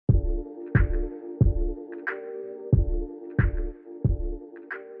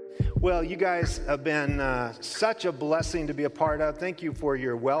Well, you guys have been such a blessing to be a part of. Thank you for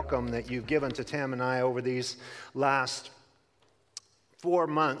your welcome that you've given to Tam and I over these last 4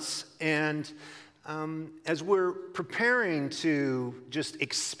 months. And as we're preparing to just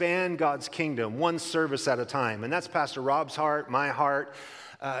expand God's kingdom, one service at a time, and that's Pastor Rob's heart, my heart.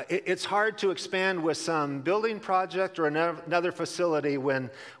 It's hard to expand with some building project or another facility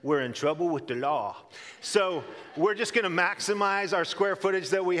when we're in trouble with the law. So we're just going to maximize our square footage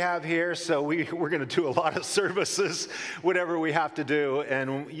that we have here. So we're going to do a lot of services, whatever we have to do.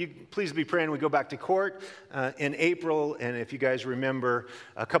 And you please be praying we go back to court in April. And if you guys remember,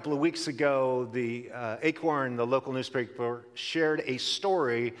 a couple of weeks ago, the Acorn, the local newspaper, shared a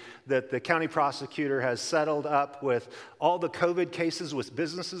story that the county prosecutor has settled up with all the COVID cases with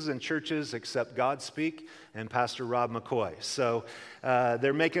businesses and churches except Godspeak and Pastor Rob McCoy. So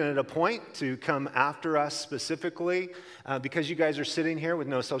they're making it a point to come after us specifically because you guys are sitting here with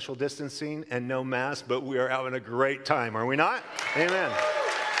no social distancing and no mask, but we are having a great time, are we not? Amen.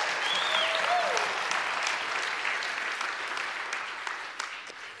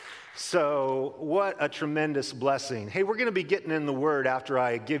 So what a tremendous blessing. Hey, we're going to be getting in the Word after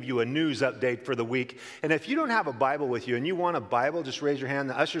I give you a news update for the week. And if you don't have a Bible with you and you want a Bible, just raise your hand.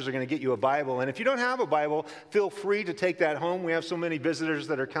 The ushers are going to get you a Bible. And if you don't have a Bible, feel free to take that home. We have so many visitors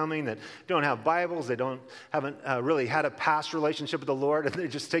that are coming that don't have Bibles. They haven't really had a past relationship with the Lord, and they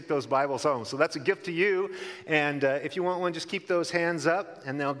just take those Bibles home. So that's a gift to you. And if you want one, just keep those hands up,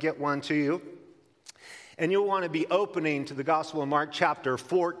 and they'll get one to you. And you'll want to be opening to the Gospel of Mark chapter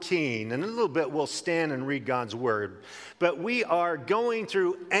 14. And in a little bit, we'll stand and read God's Word. But we are going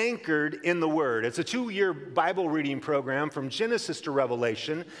through Anchored in the Word. It's a 2-year Bible reading program from Genesis to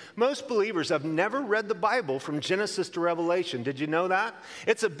Revelation. Most believers have never read the Bible from Genesis to Revelation. Did you know that?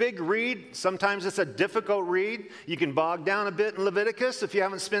 It's a big read. Sometimes it's a difficult read. You can bog down a bit in Leviticus if you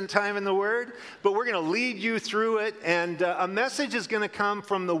haven't spent time in the Word. But we're going to lead you through it. And a message is going to come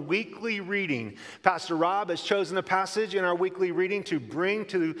from the weekly reading. Pastor Rob has chosen a passage in our weekly reading to bring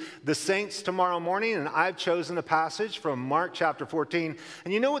to the saints tomorrow morning, and I've chosen a passage from Mark chapter 14.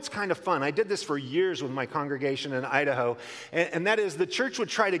 And you know what's kind of fun? I did this for years with my congregation in Idaho, and that is the church would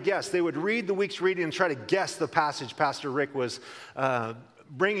try to guess. They would read the week's reading and try to guess the passage Pastor Rick was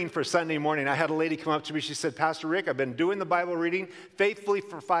bringing for Sunday morning. I had a lady come up to me. She said, Pastor Rick, I've been doing the Bible reading faithfully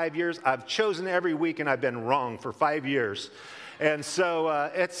for 5 years. I've chosen every week, and I've been wrong for 5 years. And so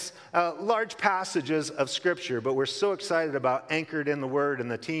it's large passages of Scripture, but we're so excited about Anchored in the Word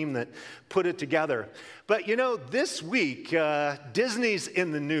and the team that put it together. But you know, this week, Disney's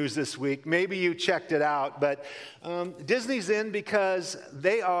in the news this week. Maybe you checked it out, but Disney's in because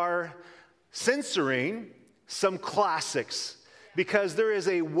they are censoring some classics. Because there is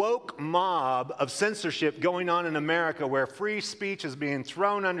a woke mob of censorship going on in America where free speech is being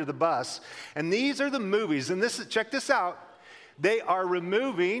thrown under the bus. And these are the movies, and check this out. They are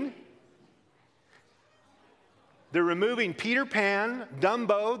removing Peter Pan,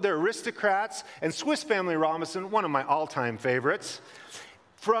 Dumbo, The Aristocrats, and Swiss Family Robinson, one of my all-time favorites,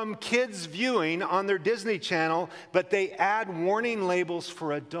 from kids viewing on their Disney Channel, but they add warning labels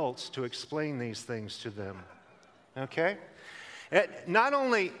for adults to explain these things to them. Okay? Not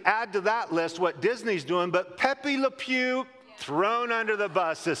only add to that list what Disney's doing, but Pepe Le Pew thrown under the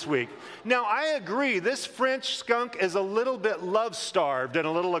bus this week. Now, I agree, this French skunk is a little bit love-starved and a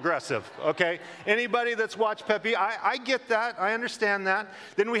little aggressive, okay? Anybody that's watched Pepe, I get that, I understand that.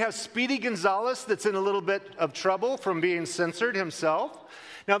 Then we have Speedy Gonzales that's in a little bit of trouble from being censored himself.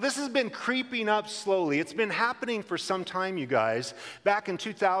 Now, this has been creeping up slowly. It's been happening for some time, you guys. Back in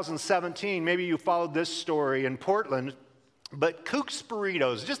 2017, maybe you followed this story in Portland, but Kook's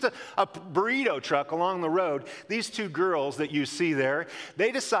Burritos, just a burrito truck along the road, these two girls that you see there,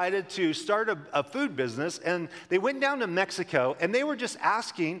 they decided to start a food business, and they went down to Mexico, and they were just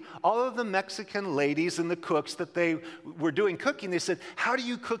asking all of the Mexican ladies and the cooks that they were doing cooking, they said, how do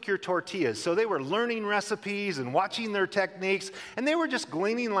you cook your tortillas? So they were learning recipes and watching their techniques, and they were just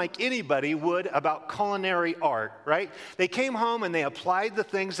gleaning like anybody would about culinary art, right? They came home and they applied the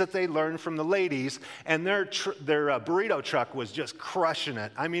things that they learned from the ladies, and their burrito truck was just crushing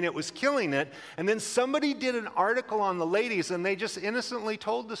it. I mean, it was killing it. And then somebody did an article on the ladies, and they just innocently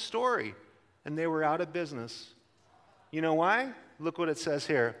told the story, and they were out of business. You know why? Look what it says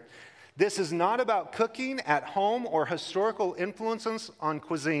here. This is not about cooking at home or historical influences on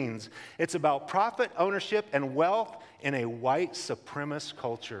cuisines. It's about profit, ownership, and wealth in a white supremacist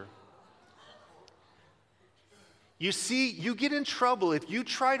culture. You see, you get in trouble if you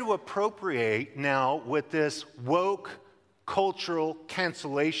try to appropriate now with this woke cultural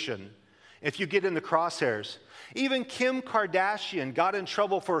cancellation, if you get in the crosshairs. Even Kim Kardashian got in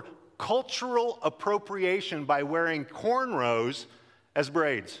trouble for cultural appropriation by wearing cornrows as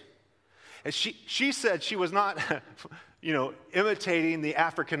braids. And she said she was not, imitating the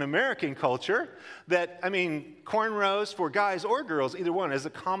African-American culture. Cornrows for guys or girls, either one, is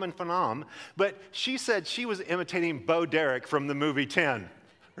a common phenomenon. But she said she was imitating Bo Derek from the movie 10,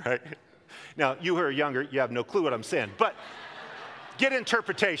 right? Now, you who are younger, you have no clue what I'm saying. But get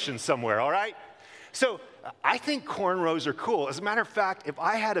interpretation somewhere, all right? So I think cornrows are cool. As a matter of fact, if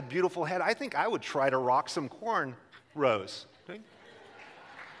I had a beautiful head, I think I would try to rock some cornrows.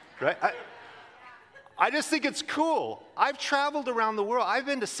 Right? I just think it's cool. I've traveled around the world. I've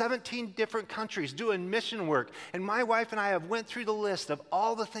been to 17 different countries doing mission work. And my wife and I have went through the list of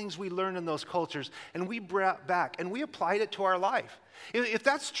all the things we learned in those cultures. And we brought back and we applied it to our life. If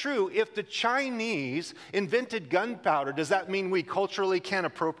that's true, if the Chinese invented gunpowder, does that mean we culturally can't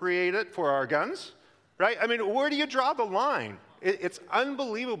appropriate it for our guns? Right? Where do you draw the line? It's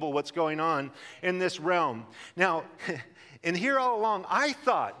unbelievable what's going on in this realm. Now, and here all along, I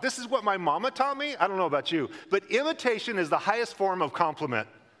thought, this is what my mama taught me. I don't know about you, but imitation is the highest form of compliment.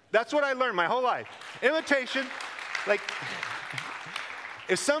 That's what I learned my whole life. Imitation,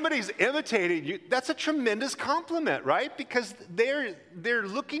 if somebody's imitating you, that's a tremendous compliment, right? Because they're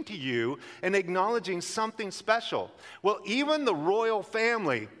looking to you and acknowledging something special. Well, even the royal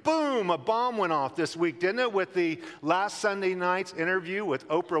family, boom, a bomb went off this week, didn't it, with the last Sunday night's interview with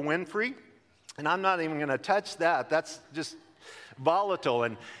Oprah Winfrey? And I'm not even going to touch that. That's just volatile.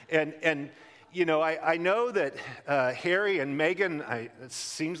 And I know that Harry and Meghan, it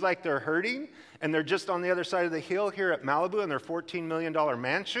seems like they're hurting, and they're just on the other side of the hill here at Malibu in their $14 million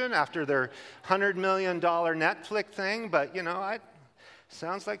mansion after their $100 million Netflix thing. But,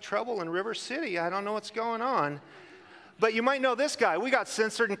 sounds like trouble in River City. I don't know what's going on. But you might know this guy. We got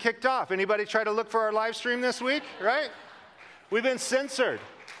censored and kicked off. Anybody try to look for our live stream this week, right? We've been censored.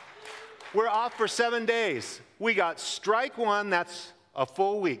 We're off for 7 days. We got strike 1, that's a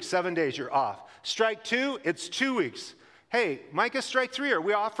full week, 7 days, you're off. Strike 2, it's 2 weeks. Hey, Micah, strike 3, are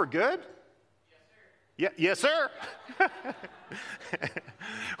we off for good? Yes, sir.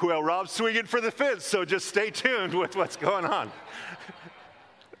 Well, Rob's swinging for the fence, so just stay tuned with what's going on.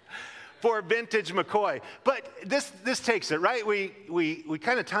 For vintage McCoy. But this takes it, right? We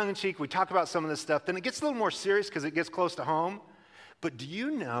kind of tongue-in-cheek, we talk about some of this stuff, then it gets a little more serious because it gets close to home. But do you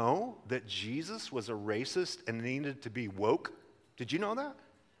know that Jesus was a racist and needed to be woke? Did you know that?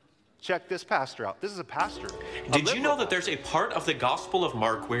 Check this pastor out. This is a pastor. Did you know that there's a part of the Gospel of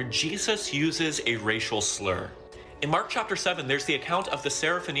Mark where Jesus uses a racial slur? In Mark chapter 7, there's the account of the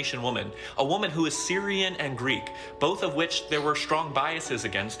Syrophoenician woman, a woman who is Syrian and Greek, both of which there were strong biases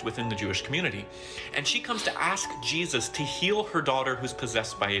against within the Jewish community. And she comes to ask Jesus to heal her daughter who's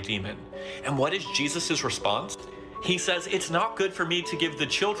possessed by a demon. And what is Jesus' response? He says, "It's not good for me to give the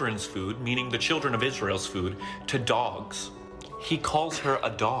children's food," meaning the children of Israel's food, "to dogs." He calls her a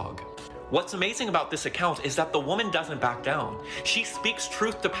dog. What's amazing about this account is that the woman doesn't back down. She speaks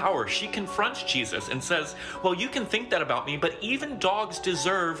truth to power. She confronts Jesus and says, "Well, you can think that about me, but even dogs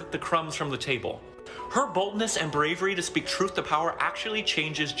deserve the crumbs from the table." Her boldness and bravery to speak truth to power actually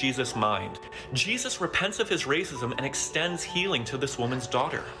changes Jesus' mind. Jesus repents of his racism and extends healing to this woman's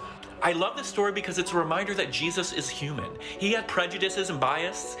daughter. I love this story because it's a reminder that Jesus is human. He had prejudices and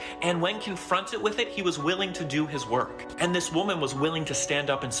bias, and when confronted with it, he was willing to do his work. And this woman was willing to stand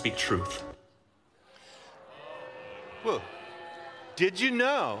up and speak truth. Well, did you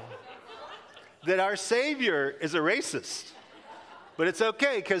know that our Savior is a racist? But it's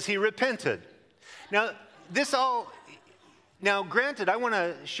okay because he repented. Now, granted, I want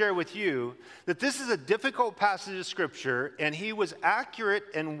to share with you that this is a difficult passage of Scripture, and he was accurate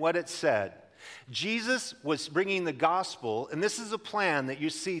in what it said. Jesus was bringing the gospel, and this is a plan that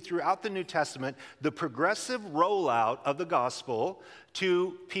you see throughout the New Testament, the progressive rollout of the gospel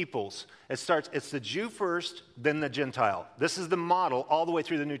to peoples. It's the Jew first, then the Gentile. This is the model all the way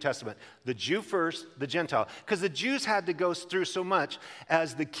through the New Testament. The Jew first, the Gentile. Because the Jews had to go through so much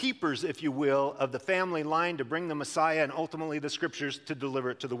as the keepers, if you will, of the family line to bring the Messiah and ultimately the Scriptures to deliver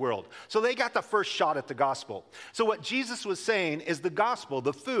it to the world. So they got the first shot at the gospel. So what Jesus was saying is the gospel,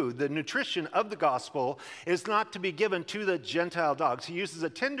 the food, the nutrition of the gospel is not to be given to the Gentile dogs. He uses a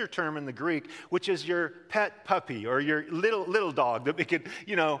tender term in the Greek, which is your pet puppy or your little dog that we could,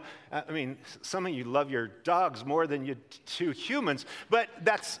 some of you love your dogs more than you do humans, but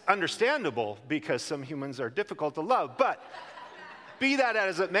that's understandable because some humans are difficult to love. But be that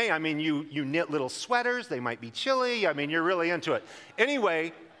as it may, you knit little sweaters, they might be chilly, you're really into it.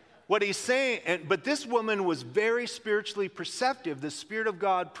 Anyway, what he's saying, but this woman was very spiritually perceptive. The Spirit of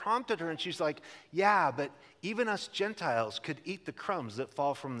God prompted her, and she's like, yeah, but even us Gentiles could eat the crumbs that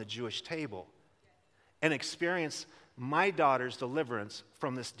fall from the Jewish table and experience my daughter's deliverance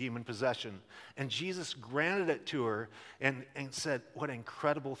from this demon possession. And Jesus granted it to her and said, what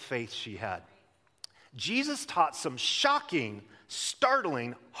incredible faith she had. Jesus taught some shocking,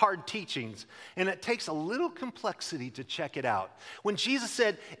 startling, hard teachings, and it takes a little complexity to check it out. When Jesus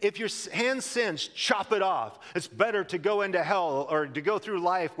said, if your hand sins, chop it off. It's better to go into hell or to go through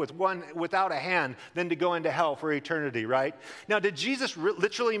life without a hand than to go into hell for eternity, right? Now, did Jesus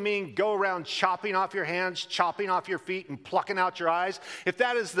literally mean go around chopping off your hands, chopping off your feet, and plucking out your eyes? If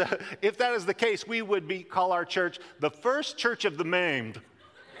that is the case, we would call our church the First Church of the Maimed.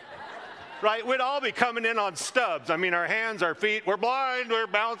 Right? We'd all be coming in on stubs. I mean, our hands, our feet, we're blind, we're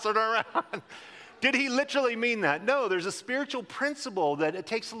bouncing around. Did he literally mean that? No, there's a spiritual principle that it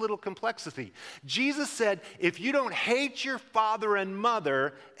takes a little complexity. Jesus said, if you don't hate your father and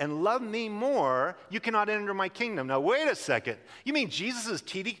mother and love me more, you cannot enter my kingdom. Now, wait a second. You mean Jesus is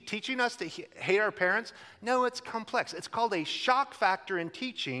teaching us to hate our parents? No, it's complex. It's called a shock factor in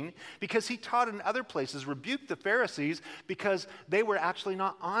teaching because he taught in other places, rebuked the Pharisees because they were actually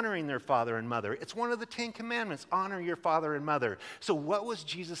not honoring their father and mother. It's one of the 10 commandments, honor your father and mother. So what was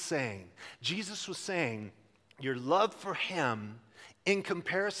Jesus saying? Jesus was saying your love for him in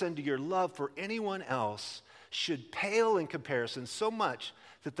comparison to your love for anyone else should pale in comparison so much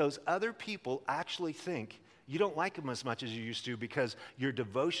that those other people actually think you don't like him as much as you used to because your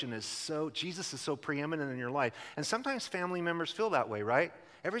devotion Jesus is so preeminent in your life. And sometimes family members feel that way, right?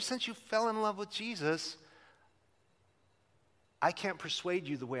 Ever since you fell in love with Jesus, I can't persuade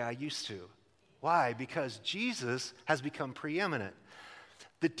you the way I used to. Why? Because Jesus has become preeminent.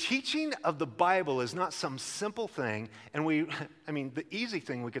 The teaching of the Bible is not some simple thing, and the easy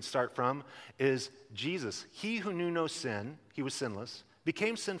thing we could start from is Jesus. He who knew no sin, he was sinless,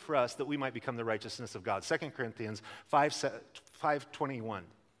 became sin for us that we might become the righteousness of God. 2 Corinthians 5:21.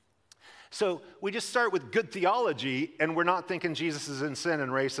 So we just start with good theology, and we're not thinking Jesus is in sin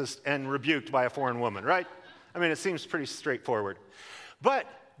and racist and rebuked by a foreign woman, right? I mean, it seems pretty straightforward. But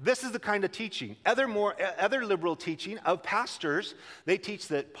this is the kind of teaching. Other liberal teaching of pastors, they teach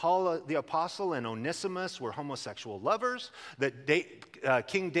that Paul the apostle and Onesimus were homosexual lovers, that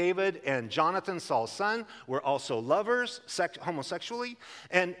King David and Jonathan, Saul's son, were also lovers homosexually.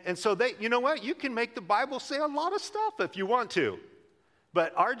 And so you know what? You can make the Bible say a lot of stuff if you want to.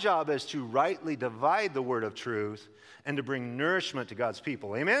 But our job is to rightly divide the word of truth and to bring nourishment to God's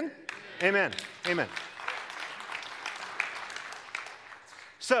people. Amen? Amen. Amen.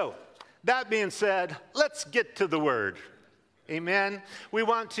 So, that being said, let's get to the word. Amen. We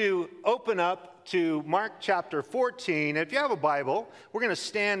want to open up to Mark chapter 14. If you have a Bible, we're going to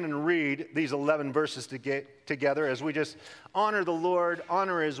stand and read these 11 verses together as we just honor the Lord,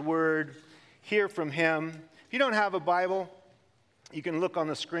 honor his word, hear from him. If you don't have a Bible, you can look on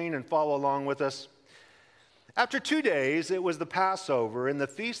the screen and follow along with us. After 2 days, it was the Passover and the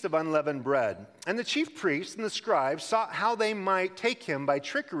Feast of Unleavened Bread. And the chief priests and the scribes sought how they might take him by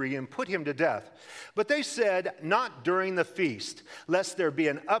trickery and put him to death. But they said, not during the feast, lest there be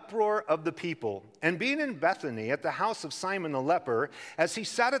an uproar of the people. And being in Bethany at the house of Simon the leper, as he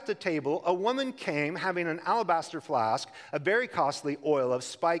sat at the table, a woman came having an alabaster flask, a very costly oil of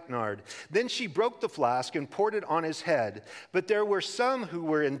spikenard. Then she broke the flask and poured it on his head. But there were some who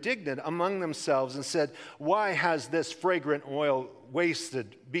were indignant among themselves and said, why has this fragrant oil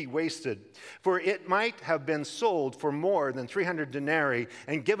be wasted? For it might have been sold for more than 300 denarii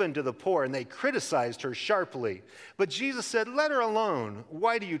and given to the poor. And they criticized her sharply. But Jesus said, let her alone.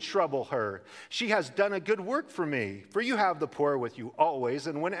 Why do you trouble her? She has done a good work for me. For you have the poor with you always,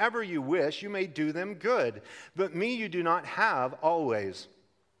 and whenever you wish, you may do them good. But me you do not have always.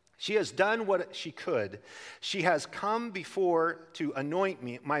 She has done what she could. She has come before to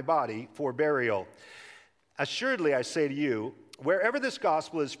anoint my body for burial. Assuredly, I say to you, wherever this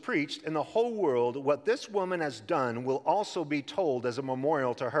gospel is preached in the whole world, what this woman has done will also be told as a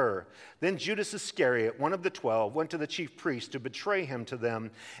memorial to her. Then Judas Iscariot, one of the 12, went to the chief priests to betray him to them.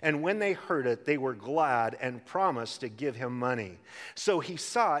 And when they heard it, they were glad and promised to give him money. So he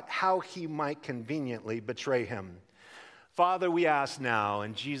sought how he might conveniently betray him. Father, we ask now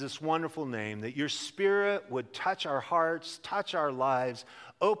in Jesus' wonderful name that your Spirit would touch our hearts, touch our lives,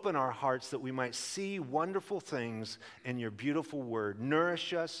 open our hearts that we might see wonderful things in your beautiful word.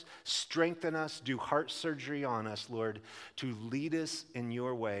 Nourish us, strengthen us, do heart surgery on us, Lord, to lead us in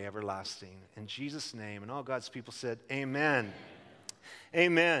your way everlasting. In Jesus' name, and all God's people said, amen.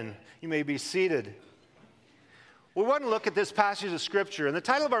 Amen. You may be seated. We want to look at this passage of Scripture, and the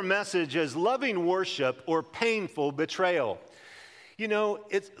title of our message is Loving Worship or Painful Betrayal. You know,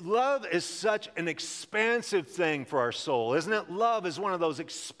 love is such an expansive thing for our soul, isn't it? Love is one of those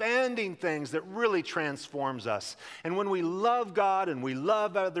expanding things that really transforms us. And when we love God and we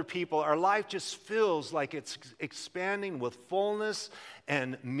love other people, our life just feels like it's expanding with fullness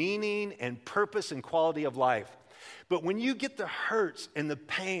and meaning and purpose and quality of life. But when you get the hurts and the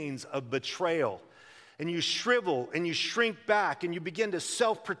pains of betrayal, and you shrivel and you shrink back and you begin to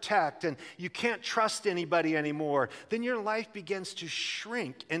self-protect and you can't trust anybody anymore, then your life begins to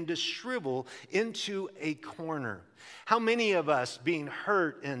shrink and to shrivel into a corner. How many of us being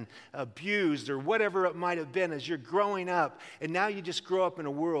hurt and abused or whatever it might have been as you're growing up, and now you just grow up in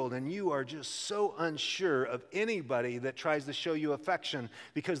a world and you are just so unsure of anybody that tries to show you affection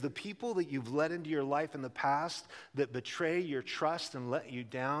because the people that you've let into your life in the past that betray your trust and let you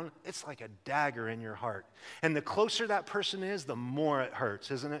down, it's like a dagger in your heart. And the closer that person is, the more it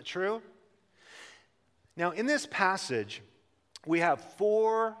hurts. Isn't it true? Now, in this passage, we have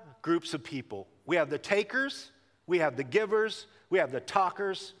four groups of people. We have the takers, we have the givers, we have the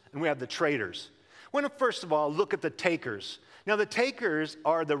talkers, and we have the traders. I want to first of all look at the takers. Now, the takers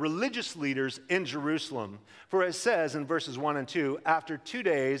are the religious leaders in Jerusalem. For it says in verses 1 and 2, after 2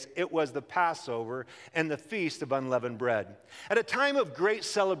 days, it was the Passover and the Feast of Unleavened Bread. At a time of great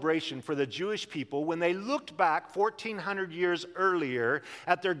celebration for the Jewish people, when they looked back 1,400 years earlier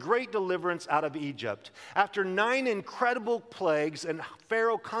at their great deliverance out of Egypt, after 9 incredible plagues and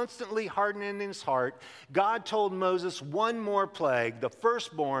Pharaoh constantly hardening his heart, God told Moses one more plague, the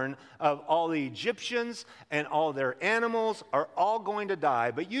firstborn of all the Egyptians and all their animals are all going to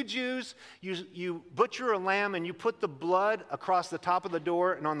die. But you Jews, you butcher a lamb and you put the blood across the top of the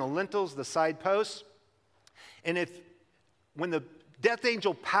door and on the lintels, the side posts. And when the death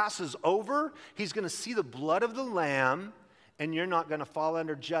angel passes over, he's going to see the blood of the lamb and you're not going to fall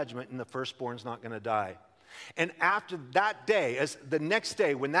under judgment and the firstborn's not going to die. And after that day, as the next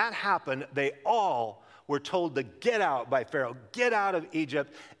day when that happened, they all were told to get out by Pharaoh, get out of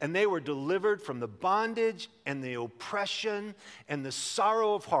Egypt, and they were delivered from the bondage and the oppression and the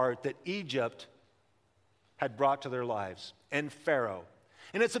sorrow of heart that Egypt had brought to their lives, and Pharaoh.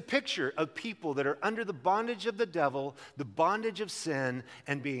 And it's a picture of people that are under the bondage of the devil, the bondage of sin,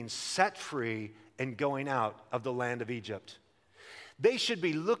 and being set free and going out of the land of Egypt. They should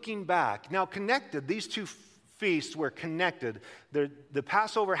be looking back. Now, connected, these two feasts were connected. The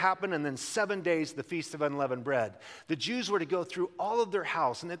Passover happened, and then 7 days, the Feast of Unleavened Bread. The Jews were to go through all of their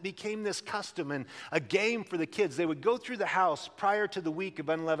house, and it became this custom and a game for the kids. They would go through the house prior to the week of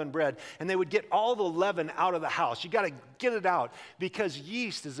unleavened bread, and they would get all the leaven out of the house. You got to get it out because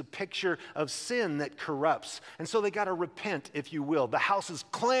yeast is a picture of sin that corrupts. And so they got to repent, if you will. The house is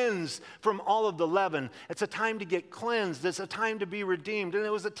cleansed from all of the leaven. It's a time to get cleansed. It's a time to be redeemed. And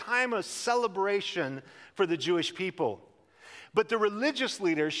it was a time of celebration for the Jewish people. But the religious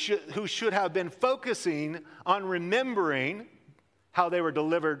leaders who should have been focusing on remembering how they were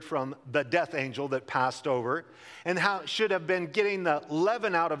delivered from the death angel that passed over and how should have been getting the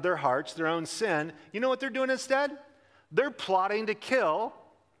leaven out of their hearts, their own sin, you know what they're doing instead? They're plotting to kill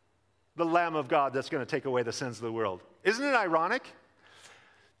the Lamb of God that's going to take away the sins of the world. Isn't it ironic?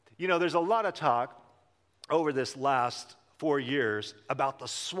 You know, there's a lot of talk over this last 4 years about the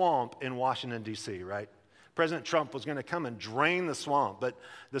swamp in Washington, D.C., right? President Trump was going to come and drain the swamp, but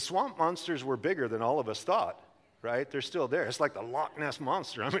the swamp monsters were bigger than all of us thought, right? They're still there. It's like the Loch Ness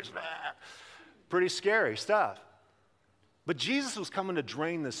Monster. I mean, it's pretty scary stuff. But Jesus was coming to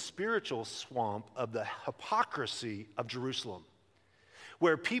drain the spiritual swamp of the hypocrisy of Jerusalem,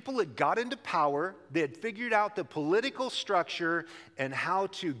 where people had got into power, they had figured out the political structure and how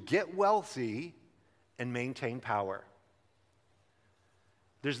to get wealthy and maintain power.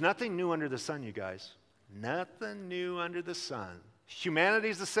 There's nothing new under the sun, you guys. Nothing new under the sun.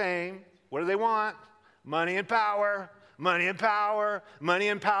 Humanity's the same. What do they want? Money and power. Money and power. Money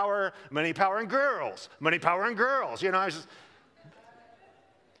and power. Money, power, and girls. Money, power, and girls. You know,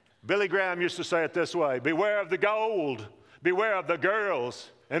 Billy Graham used to say it this way: beware of the gold, beware of the girls,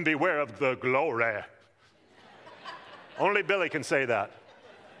 and beware of the glory. Only Billy can say that.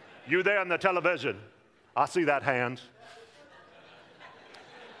 You there on the television, I see that hand.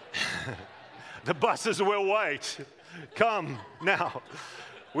 The buses will wait. Come now.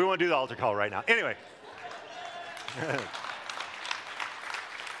 We won't do the altar call right now. Anyway.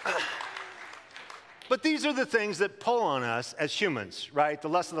 But these are the things that pull on us as humans, right? The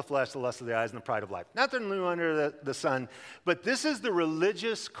lust of the flesh, the lust of the eyes, and the pride of life. Nothing new under the sun. But this is the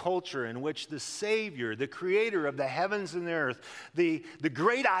religious culture in which the Savior, the creator of the heavens and the earth, the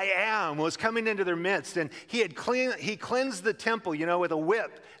great I Am, was coming into their midst. And he cleansed the temple, with a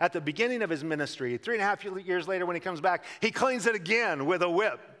whip at the beginning of his ministry. 3.5 years later, when he comes back, he cleans it again with a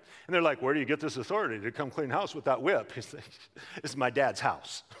whip. And they're like, where do you get this authority to come clean house with that whip? He's like, this is my dad's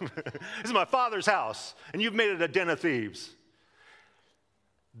house. This is my father's house, and you've made it a den of thieves.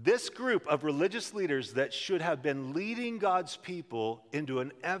 This group of religious leaders that should have been leading God's people into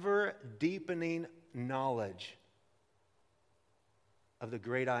an ever-deepening knowledge of the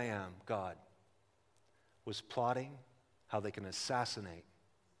great I Am, God, was plotting how they can assassinate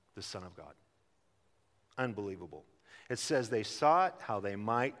the Son of God. Unbelievable. It says they sought how they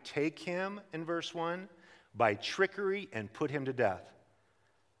might take him, in verse 1, by trickery and put him to death.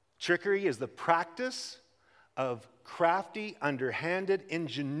 Trickery is the practice of crafty, underhanded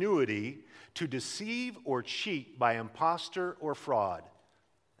ingenuity to deceive or cheat by impostor or fraud.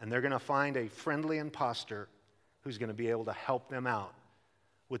 And they're going to find a friendly impostor who's going to be able to help them out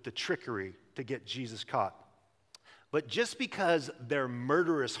with the trickery to get Jesus caught. But just because their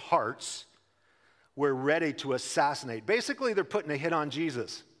murderous hearts were ready to assassinate. Basically, they're putting a hit on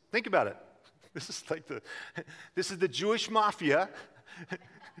Jesus. Think about it. This is the Jewish mafia,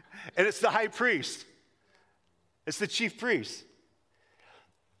 and it's the high priest. It's the chief priest.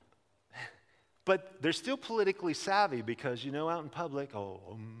 But they're still politically savvy because, out in public,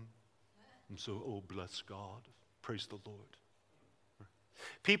 bless God, praise the Lord.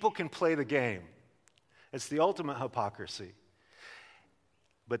 People can play the game. It's the ultimate hypocrisy.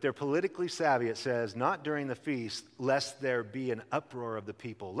 But they're politically savvy, it says, not during the feast, lest there be an uproar of the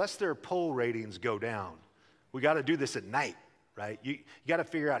people, lest their poll ratings go down. We got to do this at night, right? You got to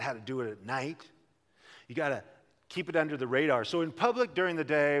figure out how to do it at night. You got to keep it under the radar. So in public during the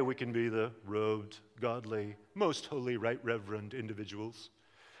day, we can be the robed, godly, most holy, right reverend individuals.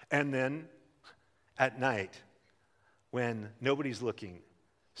 And then at night, when nobody's looking,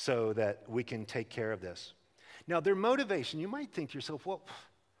 so that we can take care of this. Now, their motivation, you might think to yourself, well,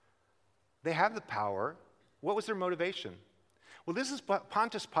 they have the power. What was their motivation? Well,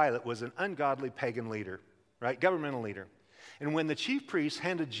 Pontius Pilate was an ungodly pagan leader, right? Governmental leader. And when the chief priests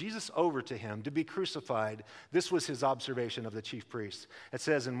handed Jesus over to him to be crucified, this was his observation of the chief priests. It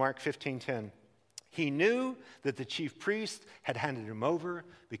says in Mark 15:10, he knew that the chief priests had handed him over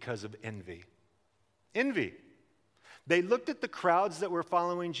because of envy. Envy. They looked at the crowds that were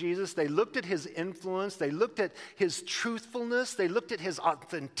following Jesus. They looked at his influence. They looked at his truthfulness. They looked at his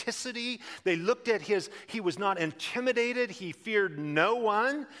authenticity. They looked at he was not intimidated. He feared no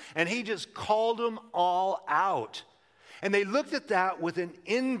one. And he just called them all out. And they looked at that with an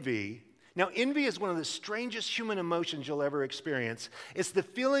envy. Now, envy is one of the strangest human emotions you'll ever experience. It's the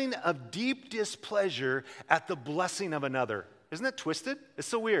feeling of deep displeasure at the blessing of another. Isn't that twisted? It's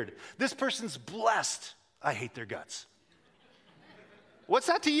so weird. This person's blessed. I hate their guts. What's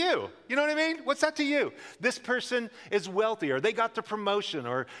that to you? You know what I mean? What's that to you? This person is wealthy, or they got the promotion,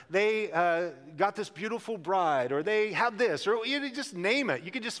 or they got this beautiful bride, or they have this, or you just name it.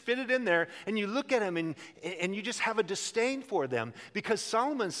 You can just fit it in there, and you look at them, and you just have a disdain for them. Because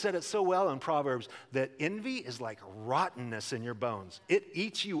Solomon said it so well in Proverbs that envy is like rottenness in your bones. It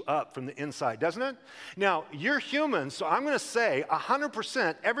eats you up from the inside, doesn't it? Now, you're human, so I'm going to say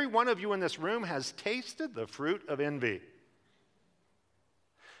 100%, every one of you in this room has tasted the fruit of envy.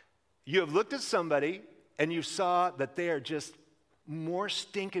 You have looked at somebody and you saw that they are just more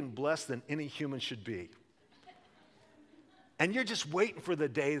stinking blessed than any human should be. And you're just waiting for the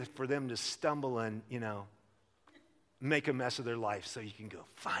day for them to stumble and, make a mess of their life so you can go,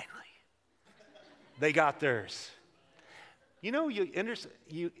 finally, they got theirs.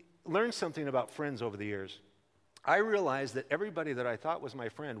 You learn something about friends over the years. I realized that everybody that I thought was my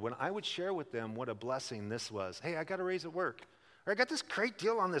friend, when I would share with them what a blessing this was, hey, I got a raise at work. Or I got this great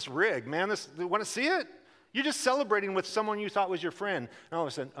deal on this rig, man. You want to see it? You're just celebrating with someone you thought was your friend. And all of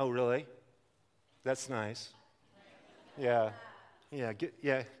a sudden, oh, really? That's nice. Yeah,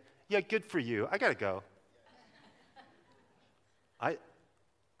 good for you. I got to go.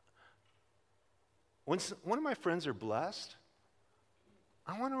 When one of my friends are blessed,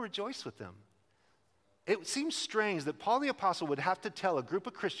 I want to rejoice with them. It seems strange that Paul the Apostle would have to tell a group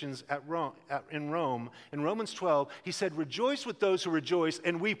of Christians in Rome, in Romans 12, he said, rejoice with those who rejoice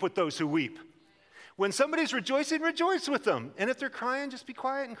and weep with those who weep. When somebody's rejoicing, rejoice with them. And if they're crying, just be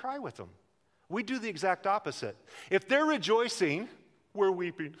quiet and cry with them. We do the exact opposite. If they're rejoicing, we're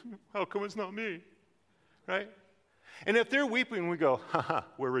weeping. How come it's not me? Right? And if they're weeping, we go,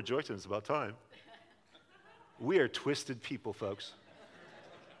 we're rejoicing. It's about time. We are twisted people, folks.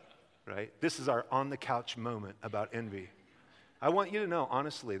 Right? This is our on-the-couch moment about envy. I want you to know,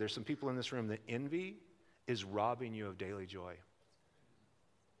 honestly, there's some people in this room that envy is robbing you of daily joy.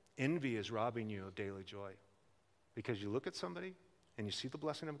 Envy is robbing you of daily joy because you look at somebody and you see the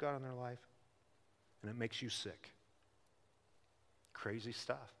blessing of God in their life and it makes you sick. Crazy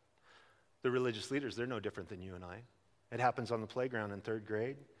stuff. The religious leaders, they're no different than you and I. It happens on the playground in 3rd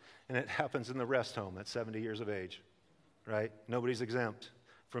grade and it happens in the rest home at 70 years of age, right? Nobody's exempt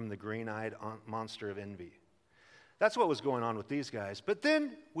from the green-eyed monster of envy. That's what was going on with these guys. But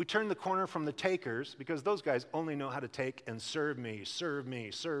then we turned the corner from the takers because those guys only know how to take and serve me, serve me,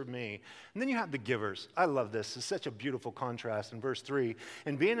 serve me. And then you have the givers. I love this. It's such a beautiful contrast in verse 3.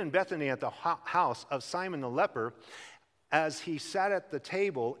 And being in Bethany at the house of Simon the leper, as he sat at the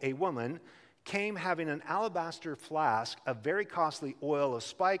table, a woman came having an alabaster flask of very costly oil of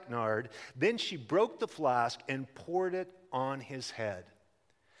spikenard. Then she broke the flask and poured it on his head.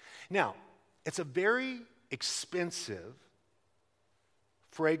 Now, it's a very expensive,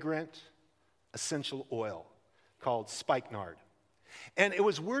 fragrant, essential oil called spikenard. And it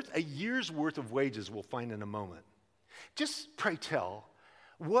was worth a year's worth of wages, we'll find in a moment. Just pray tell,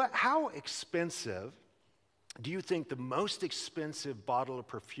 how expensive do you think the most expensive bottle of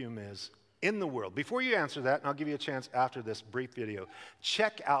perfume is in the world? Before you answer that, and I'll give you a chance after this brief video,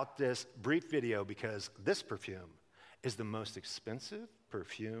 check out this brief video because this perfume is the most expensive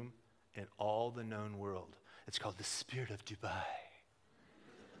perfume in all the known world. It's called the Spirit of Dubai.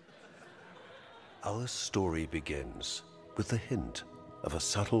 Our story begins with the hint of a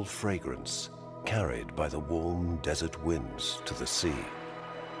subtle fragrance carried by the warm desert winds to the sea.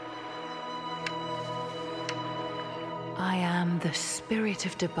 I am the Spirit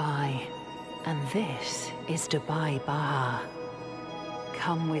of Dubai, and this is Dubai Baha.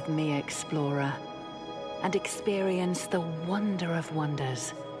 Come with me, explorer, and experience the wonder of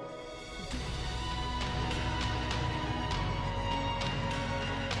wonders.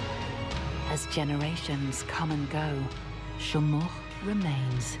 As generations come and go, Shumuch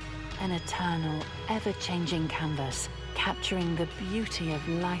remains, an eternal, ever-changing canvas, capturing the beauty of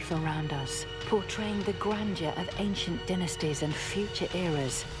life around us, portraying the grandeur of ancient dynasties and future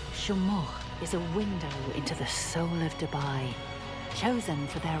eras. Shumuch is a window into the soul of Dubai. Chosen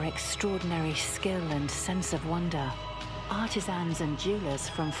for their extraordinary skill and sense of wonder, artisans and jewelers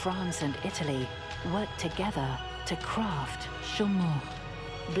from France and Italy work together to craft Shumuch,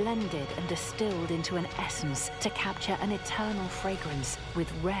 blended and distilled into an essence to capture an eternal fragrance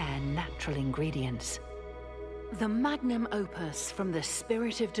with rare natural ingredients. The magnum opus from the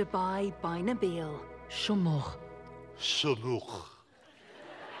Spirit of Dubai by Nabil, Shumuch. Shumuch.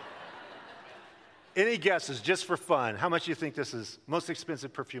 Any guesses, just for fun, how much do you think this is? Most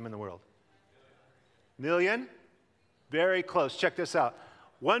expensive perfume in the world? Million? Very close. Check this out.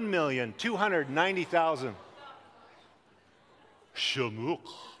 1,290,000. Shumuch.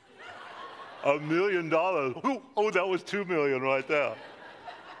 $1 million. Oh, that was 2 million right there.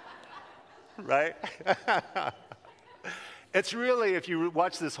 Right? It's really, if you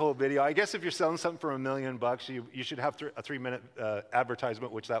watch this whole video, I guess if you're selling something for $1 million, you should have a 3-minute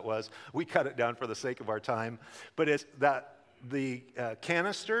advertisement, which that was. We cut it down for the sake of our time. But it's that the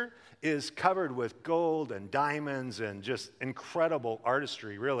canister is covered with gold and diamonds and just incredible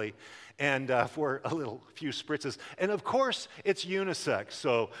artistry, really, and for a few spritzes. And of course, it's unisex,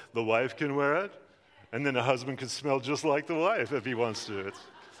 so the wife can wear it, and then the husband can smell just like the wife if he wants to.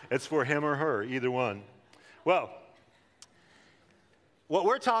 It's for him or her, either one. Well, what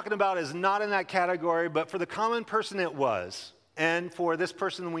we're talking about is not in that category, but for the common person it was. And for this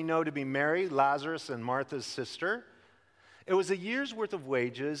person we know to be Mary, Lazarus, and Martha's sister, it was a year's worth of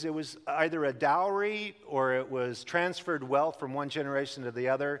wages. It was either a dowry or it was transferred wealth from one generation to the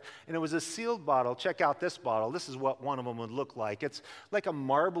other. And it was a sealed bottle. Check out this bottle. This is what one of them would look like. It's like a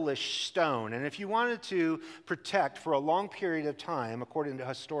marble-ish stone. And if you wanted to protect for a long period of time, according to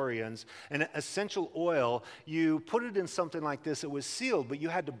historians, an essential oil, you put it in something like this. It was sealed, but you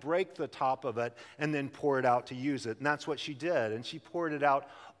had to break the top of it and then pour it out to use it. And that's what she did. And she poured it out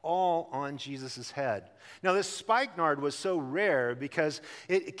all on Jesus' head. Now, this spikenard was so rare because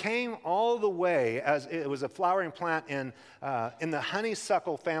it came all the way, as it was a flowering plant in the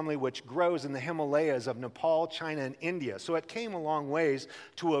honeysuckle family, which grows in the Himalayas of Nepal, China, and India. So it came a long ways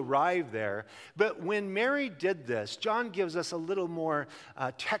to arrive there. But when Mary did this, John gives us a little more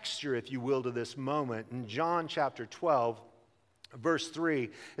texture, if you will, to this moment. In John chapter 12, Verse 3,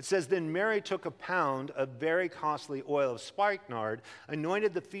 it says, Then Mary took a pound of very costly oil of spikenard,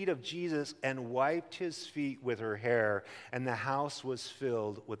 anointed the feet of Jesus, and wiped his feet with her hair, and the house was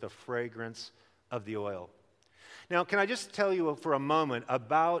filled with the fragrance of the oil. Now, can I just tell you for a moment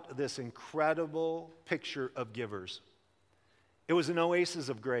about this incredible picture of givers? It was an oasis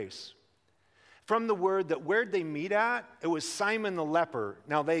of grace. From the word that where'd they meet at? It was Simon the leper.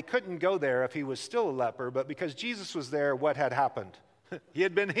 Now, they couldn't go there if he was still a leper, but because Jesus was there, what had happened? He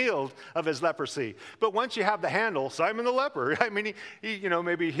had been healed of his leprosy. But once you have the handle, Simon the leper, I mean, he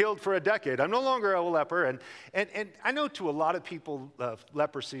maybe healed for a decade. I'm no longer a leper. And I know to a lot of people,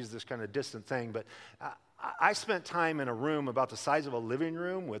 leprosy is this kind of distant thing, but I spent time in a room about the size of a living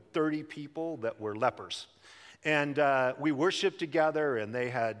room with 30 people that were lepers. And we worshiped together, and they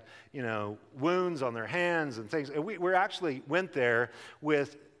had, wounds on their hands and things. And we actually went there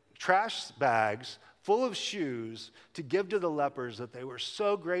with trash bags full of shoes to give to the lepers that they were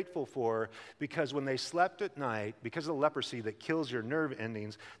so grateful for, because when they slept at night, because of the leprosy that kills your nerve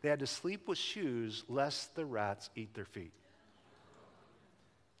endings, they had to sleep with shoes lest the rats eat their feet.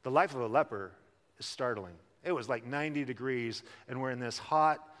 The life of a leper is startling. It was like 90 degrees, and we're in this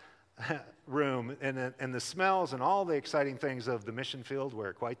hot room, and the smells and all the exciting things of the mission field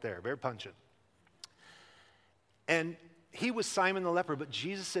were quite there, very pungent. And he was Simon the leper, but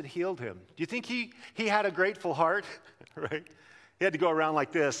Jesus had healed him. Do you think he had a grateful heart? Right? He had to go around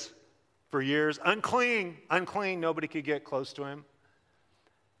like this for years. Unclean, nobody could get close to him.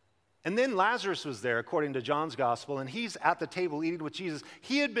 And then Lazarus was there, according to John's gospel, and he's at the table eating with Jesus.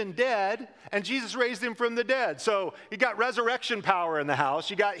 He had been dead, and Jesus raised him from the dead. So you got resurrection power in the house.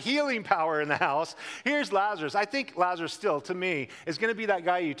 You got healing power in the house. Here's Lazarus. I think Lazarus still, to me, is going to be that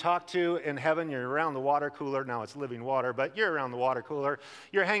guy you talk to in heaven. You're around the water cooler. Now it's living water, but you're around the water cooler.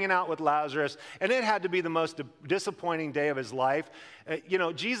 You're hanging out with Lazarus, and it had to be the most disappointing day of his life.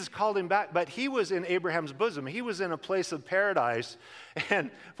 Jesus called him back, but he was in Abraham's bosom. He was in a place of paradise, and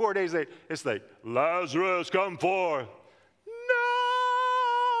 4 days later, it's like, Lazarus, come forth.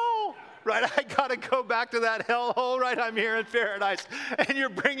 No! Right, I got to go back to that hellhole, right? I'm here in paradise, and you're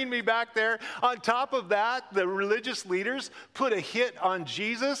bringing me back there. On top of that, the religious leaders put a hit on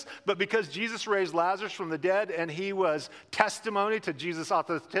Jesus, but because Jesus raised Lazarus from the dead, and he was testimony to Jesus'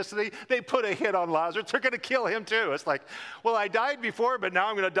 authenticity, they put a hit on Lazarus. They're going to kill him too. It's like, well, I died before, but now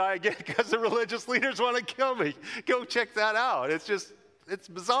I'm going to die again because the religious leaders want to kill me. Go check that out. It's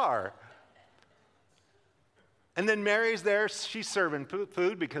bizarre. And then Mary's there. She's serving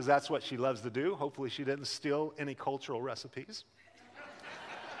food because that's what she loves to do. Hopefully she didn't steal any cultural recipes.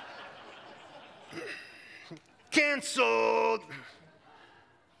 Canceled.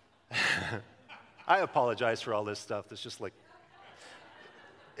 I apologize for all this stuff. It's just like,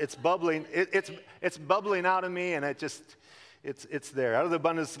 it's bubbling. It's bubbling out of me, and it's there. Out of the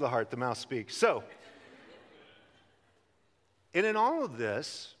abundance of the heart, the mouth speaks. So, and in all of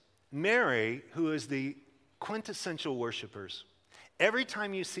this, Mary, who is the quintessential worshipers, every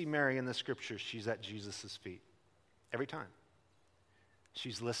time you see Mary in the scriptures, she's at Jesus' feet. Every time.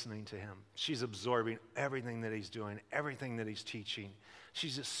 She's listening to him. She's absorbing everything that he's doing, everything that he's teaching.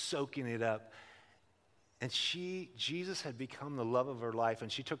 She's just soaking it up. And Jesus had become the love of her life,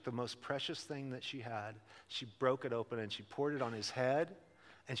 and she took the most precious thing that she had, she broke it open, and she poured it on his head,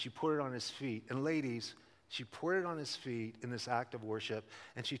 and she poured it on his feet. And ladies, she poured it on his feet in this act of worship,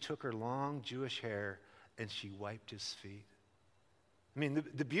 and she took her long Jewish hair and she wiped his feet. I mean,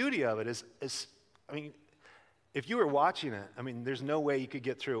 the beauty of it is, if you were watching it, there's no way you could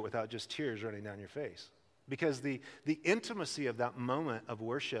get through it without just tears running down your face. Because the intimacy of that moment of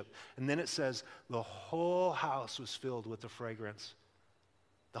worship, and then it says the whole house was filled with the fragrance.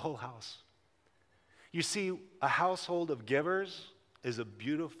 The whole house. You see, a household of givers is a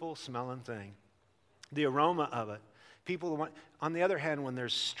beautiful smelling thing. The aroma of it. People want, on the other hand, when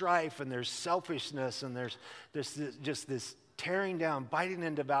there's strife and there's selfishness and there's just this tearing down, biting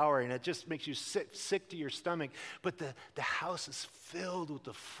and devouring, it just makes you sick to your stomach. But the house is filled with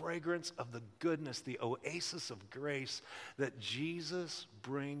the fragrance of the goodness, the oasis of grace that Jesus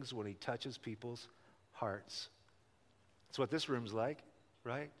brings when he touches people's hearts. That's what this room's like,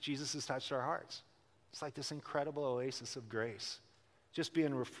 right? Jesus has touched our hearts. It's like this incredible oasis of grace. Just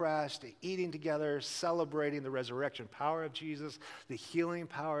being refreshed, eating together, celebrating the resurrection power of Jesus, the healing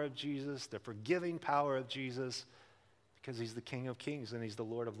power of Jesus, the forgiving power of Jesus, because he's the King of Kings and he's the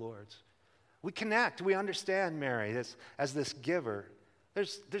Lord of Lords. We connect. We understand Mary as this giver.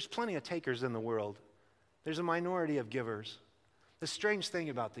 There's plenty of takers in the world. There's a minority of givers. The strange thing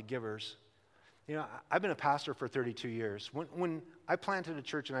about the givers, I've been a pastor for 32 years. When I planted a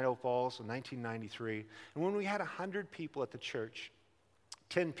church in Idaho Falls in 1993, and when we had 100 people at the church,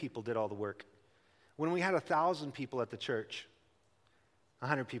 10 people did all the work. When we had 1,000 people at the church,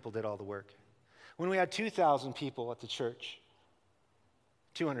 100 people did all the work. When we had 2,000 people at the church,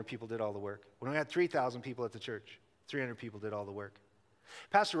 200 people did all the work. When we had 3,000 people at the church, 300 people did all the work.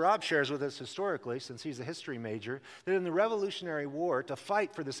 Pastor Rob shares with us historically, since he's a history major, that in the Revolutionary War, to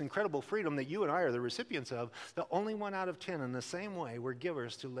fight for this incredible freedom that you and I are the recipients of, the only 1 out of 10 in the same way were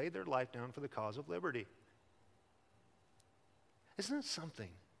givers to lay their life down for the cause of liberty. Isn't it something?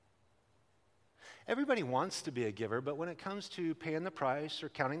 Everybody wants to be a giver, but when it comes to paying the price or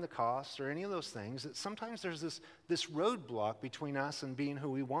counting the costs or any of those things, that sometimes there's this roadblock between us and being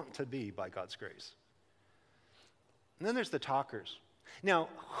who we want to be by God's grace. And then there's the talkers. Now,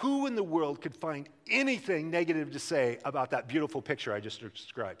 who in the world could find anything negative to say about that beautiful picture I just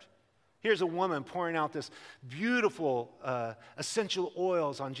described? Here's a woman pouring out this beautiful essential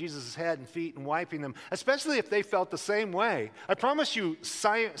oils on Jesus' head and feet and wiping them, especially if they felt the same way. I promise you,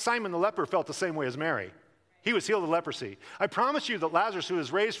 Simon the leper felt the same way as Mary. He was healed of leprosy. I promise you that Lazarus, who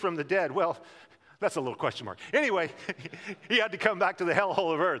was raised from the dead, well, that's a little question mark. Anyway, he had to come back to the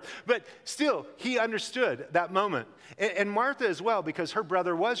hellhole of earth. But still, he understood that moment. And Martha as well, because her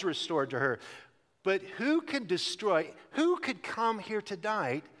brother was restored to her. But who could come here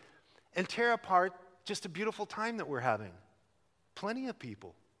tonight and tear apart just a beautiful time that we're having? Plenty of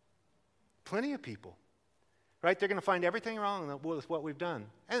people. Plenty of people. Right? They're going to find everything wrong with what we've done.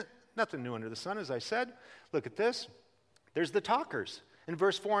 And nothing new under the sun, as I said. Look at this. There's the talkers. In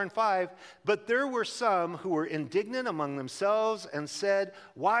verse 4 and 5, but there were some who were indignant among themselves and said,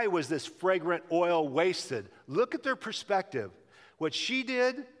 why was this fragrant oil wasted? Look at their perspective. What she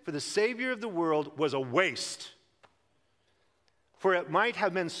did for the Savior of the world was a waste. For it might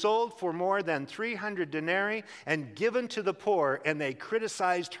have been sold for more than 300 denarii and given to the poor, and they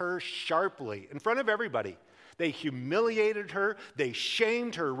criticized her sharply in front of everybody. They humiliated her. They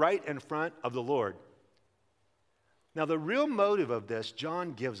shamed her right in front of the Lord. Now, the real motive of this,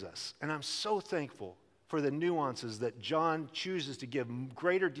 John gives us, and I'm so thankful for the nuances that John chooses to give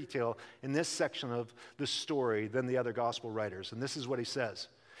greater detail in this section of the story than the other gospel writers. And this is what he says.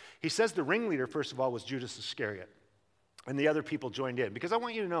 He says the ringleader, first of all, was Judas Iscariot. And the other people joined in. Because I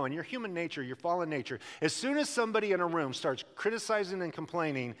want you to know, in your human nature, your fallen nature, as soon as somebody in a room starts criticizing and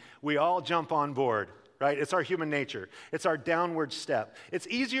complaining, we all jump on board. Right? It's our human nature. It's our downward step. It's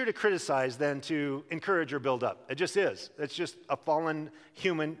easier to criticize than to encourage or build up. It just is. It's just a fallen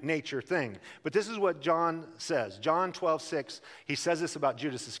human nature thing. But this is what John says. John 12:6, he says this about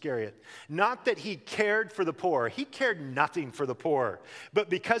Judas Iscariot. Not that he cared for the poor. He cared nothing for the poor.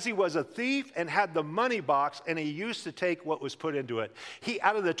 But because he was a thief and had the money box and he used to take what was put into it.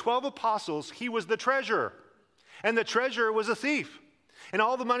 Out of the 12 apostles, he was the treasurer. And the treasurer was a thief. And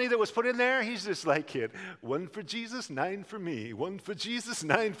all the money that was put in there, he's just like, kid, 1 for Jesus, 9 for me. 1 for Jesus,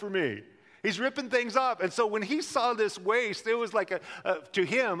 9 for me. He's ripping things up. And so when he saw this waste, it was like, to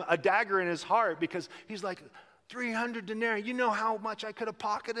him, a dagger in his heart, because he's like, 300 denarii. You know how much I could have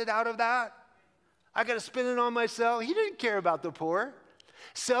pocketed out of that? I got to spend it on myself. He didn't care about the poor.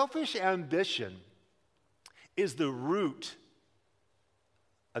 Selfish ambition is the root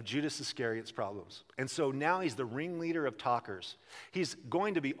of Judas Iscariot's problems. And so now he's the ringleader of talkers. He's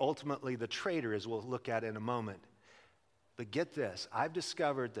going to be ultimately the traitor, as we'll look at in a moment. But get this, I've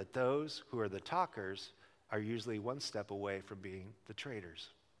discovered that those who are the talkers are usually one step away from being the traitors.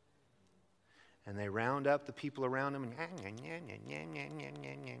 And they round up the people around them and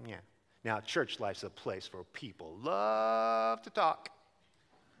Now, church life's a place where people love to talk.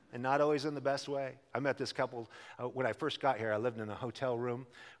 And not always in the best way. I met this couple, when I first got here, I lived in a hotel room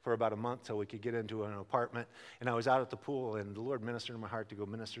for about a month till we could get into an apartment. And I was out at the pool, and the Lord ministered in my heart to go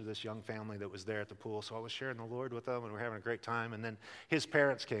minister to this young family that was there at the pool. So I was sharing the Lord with them, and we were having a great time. And then his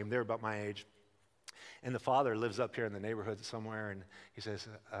parents came. They were about my age. And the father lives up here in the neighborhood somewhere, and he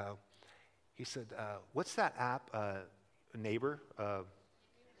said, what's that app, Neighbor?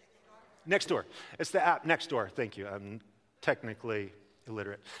 Nextdoor. It's the app Nextdoor. Thank you. I'm technically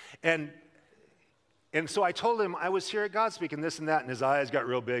illiterate. And so I told him I was here at Godspeak and this and that, and his eyes got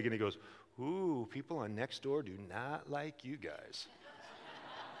real big, and he goes, ooh, people on Nextdoor do not like you guys.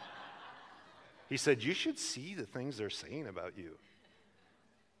 He said, you should see the things they're saying about you.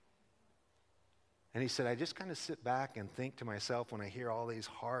 And he said, I just kind of sit back and think to myself when I hear all these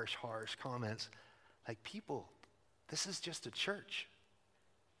harsh comments, like, people, this is just a church.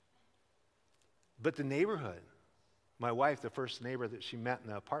 But the neighborhood, my wife, the first neighbor that she met in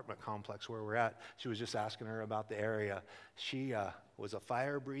the apartment complex where we're at, she was just asking her about the area. She was a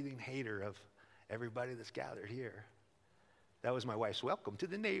fire-breathing hater of everybody that's gathered here. That was my wife's welcome to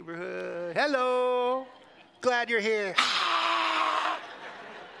the neighborhood. Hello. Glad you're here.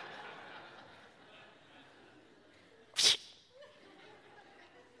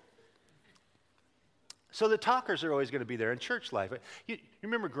 So the talkers are always going to be there in church life. You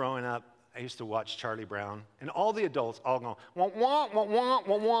remember growing up, I used to watch Charlie Brown, and all the adults all go, wah, wah, wah, wah,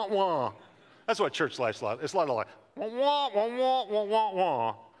 wah, wah, wah. That's what church life's like. It's a lot of like, wah, wah, wah, wah, wah, wah,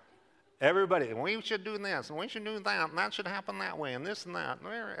 wah. Everybody, we should do this, and we should do that, and that should happen that way, and this and that.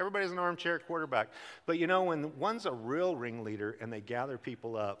 Everybody's an armchair quarterback. But you know, when one's a real ringleader and they gather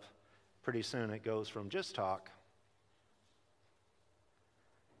people up, pretty soon it goes from just talk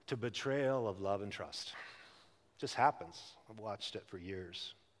to betrayal of love and trust. Just happens. I've watched it for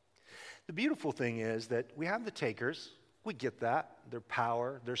years. The beautiful thing is that we have the takers. We get that. Their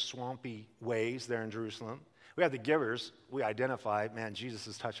power, their swampy ways there in Jerusalem. We have the givers. We identify, man, Jesus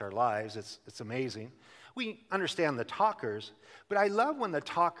has touched our lives. It's amazing. We understand the talkers, but I love when the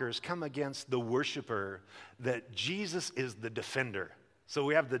talkers come against the worshiper that Jesus is the defender. So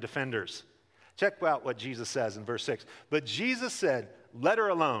we have the defenders. Check out what Jesus says in verse 6. But Jesus said, let her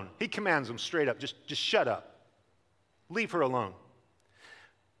alone. He commands them straight up, just shut up. Leave her alone.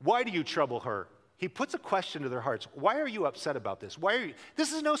 Why do you trouble her? He puts a question to their hearts. Why are you upset about this?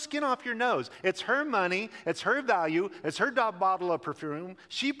 This is no skin off your nose. It's her money. It's her value. It's her bottle of perfume.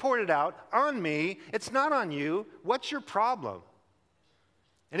 She poured it out on me. It's not on you. What's your problem?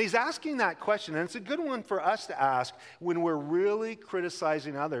 And he's asking that question, and it's a good one for us to ask when we're really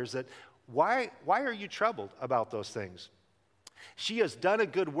criticizing others, that why are you troubled about those things? She has done a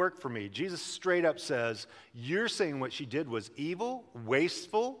good work for me. Jesus straight up says, you're saying what she did was evil,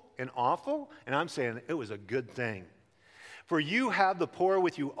 wasteful, and awful, and I'm saying it was a good thing. For you have the poor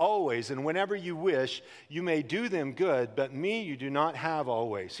with you always, and whenever you wish, you may do them good, but me you do not have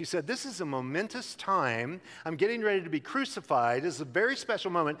always. He said, this is a momentous time. I'm getting ready to be crucified. This is a very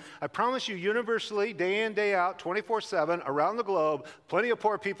special moment. I promise you, universally, day in, day out, 24/7, around the globe, plenty of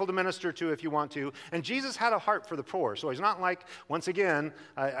poor people to minister to if you want to. And Jesus had a heart for the poor. So he's not like, once again,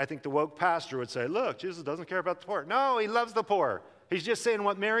 I think the woke pastor would say, look, Jesus doesn't care about the poor. No, he loves the poor. He's just saying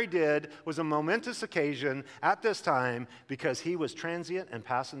what Mary did was a momentous occasion at this time because he was transient and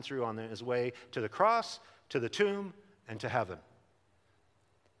passing through on his way to the cross, to the tomb, and to heaven.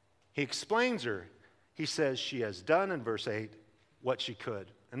 He explains her. He says she has done, in verse 8, what she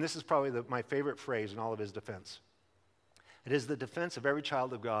could. And this is probably my favorite phrase in all of his defense. It is the defense of every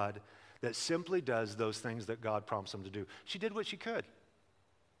child of God that simply does those things that God prompts them to do. She did what she could.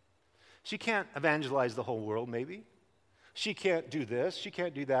 She can't evangelize the whole world, maybe. She can't do this, she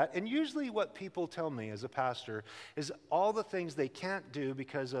can't do that. And usually what people tell me as a pastor is all the things they can't do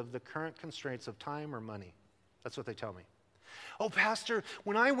because of the current constraints of time or money. That's what they tell me. Oh, pastor,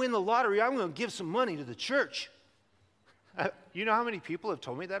 when I win the lottery, I'm going to give some money to the church. You know how many people have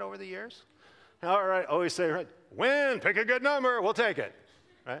told me that over the years? All right, always say, right, win, pick a good number, we'll take it,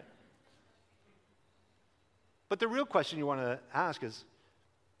 right? But the real question you want to ask is,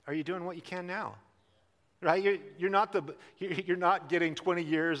 are you doing what you can now? Right? You're not getting 20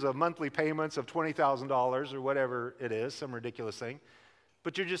 years of monthly payments of $20,000 or whatever it is, some ridiculous thing,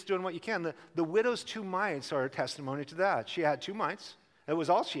 but you're just doing what you can. The widow's 2 mites are a testimony to that. She had 2 mites. It was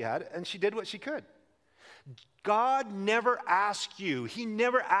all she had, and she did what she could. God never asked you. He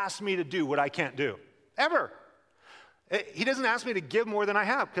never asked me to do what I can't do, ever. He doesn't ask me to give more than I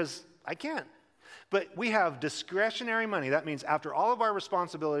have because I can't. But we have discretionary money. That means after all of our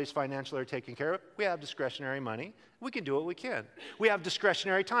responsibilities financially are taken care of, we have discretionary money. We can do what we can. We have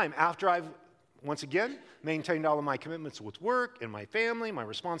discretionary time. After I've, once again, maintained all of my commitments with work and my family, my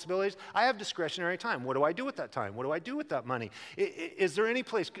responsibilities, I have discretionary time. What do I do with that time? What do I do with that money? Is there any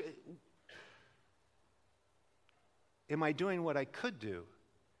place? Am I doing what I could do?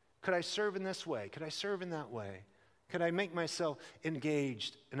 Could I serve in this way? Could I serve in that way? Could I make myself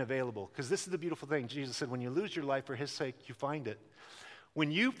engaged and available? Because this is the beautiful thing. Jesus said, when you lose your life for his sake, you find it.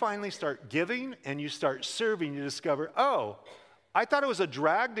 When you finally start giving and you start serving, you discover, oh, I thought it was a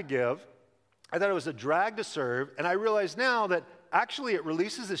drag to give. I thought it was a drag to serve. And I realize now that actually it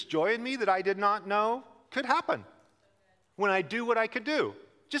releases this joy in me that I did not know could happen when I do what I could do.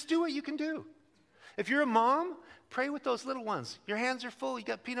 Just do what you can do. If you're a mom, pray with those little ones. Your hands are full. You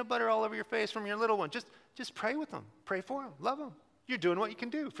got peanut butter all over your face from your little one. Just pray with them. Pray for them. Love them. You're doing what you can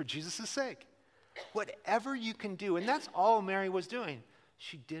do for Jesus' sake. Whatever you can do. And that's all Mary was doing.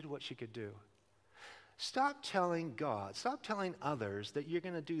 She did what she could do. Stop telling God, stop telling others that you're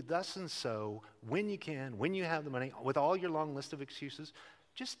going to do thus and so when you can, when you have the money, with all your long list of excuses.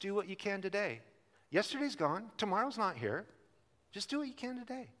 Just do what you can today. Yesterday's gone. Tomorrow's not here. Just do what you can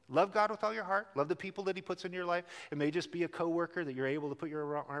today. Love God with all your heart. Love the people that he puts in your life. It may just be a coworker that you're able to put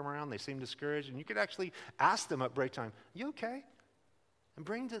your arm around. They seem discouraged. And you could actually ask them at break time, you okay? And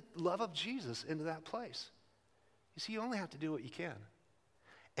bring the love of Jesus into that place. You see, you only have to do what you can.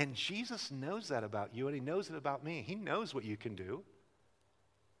 And Jesus knows that about you, and he knows it about me. He knows what you can do.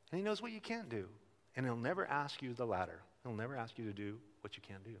 And he knows what you can't do. And he'll never ask you the latter. He'll never ask you to do what you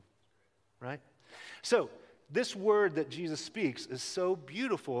can't do. Right? So, this word that Jesus speaks is so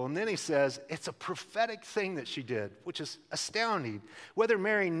beautiful. And then he says, it's a prophetic thing that she did, which is astounding. Whether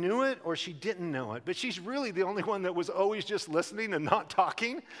Mary knew it or she didn't know it, but she's really the only one that was always just listening and not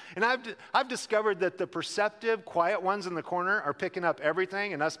talking. And I've discovered that the perceptive, quiet ones in the corner are picking up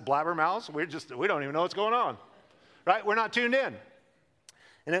everything, and us blabbermouths, we don't even know what's going on. Right? We're not tuned in.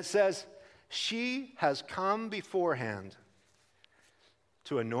 And it says, she has come beforehand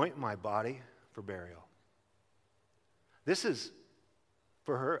to anoint my body for burial. This is,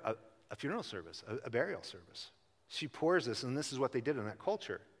 for her, a funeral service, a burial service. She pours this, and this is what they did in that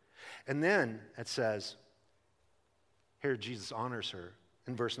culture. And then it says, here Jesus honors her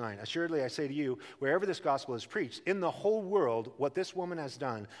in verse 9. Assuredly, I say to you, wherever this gospel is preached, in the whole world, what this woman has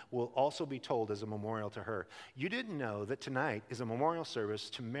done will also be told as a memorial to her. You didn't know that tonight is a memorial service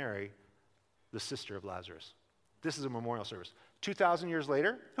to Mary, the sister of Lazarus. This is a memorial service. 2,000 years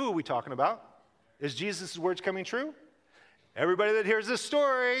later, who are we talking about? Is Jesus' words coming true? Everybody that hears this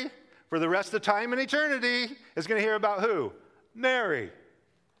story for the rest of time and eternity is going to hear about who? Mary.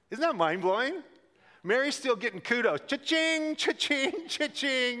 Isn't that mind-blowing? Mary's still getting kudos. Cha-ching, cha-ching,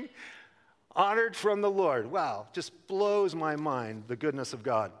 cha-ching. Honored from the Lord. Wow, just blows my mind, the goodness of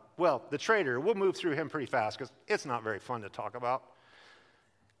God. Well, the traitor, we'll move through him pretty fast because it's not very fun to talk about.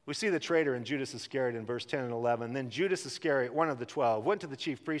 We see the traitor in Judas Iscariot in verse 10 and 11. Then Judas Iscariot, one of the 12, went to the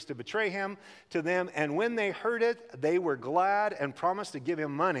chief priests to betray him to them. And when they heard it, they were glad and promised to give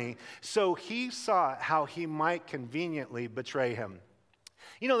him money. So he sought how he might conveniently betray him.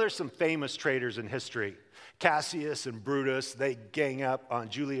 You know, there's some famous traitors in history. Cassius and Brutus, they gang up on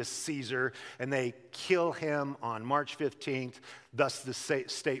Julius Caesar and they kill him on March 15th. Thus the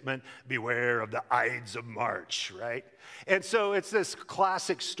statement, beware of the Ides of March, right? And so it's this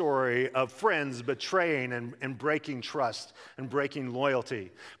classic story of friends betraying and breaking trust and breaking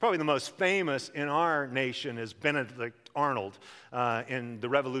loyalty. Probably the most famous in our nation is Benedict Arnold in the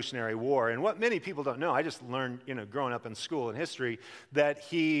Revolutionary War. And what many people don't know, I just learned, growing up in school in history, that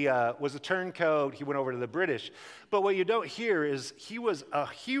he was a turncoat. He went over to the British. But what you don't hear is he was a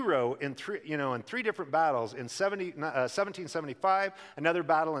hero in three different battles in 1775, another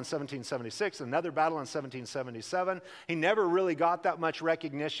battle in 1776, another battle in 1777. He never really got that much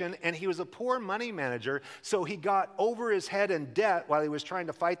recognition, and he was a poor money manager, so he got over his head in debt while he was trying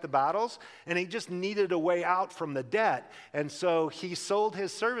to fight the battles, and he just needed a way out from the debt. And so he sold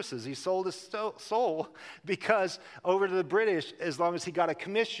his services. He sold his soul because over to the British, as long as he got a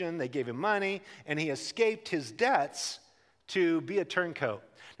commission, they gave him money, and he escaped his debts to be a turncoat.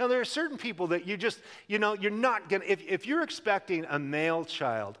 Now, there are certain people that you're not going to, if you're expecting a male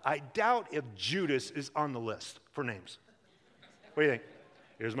child, I doubt if Judas is on the list for names. What do you think?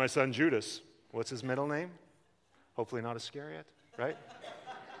 Here's my son Judas. What's his middle name? Hopefully not Iscariot, right?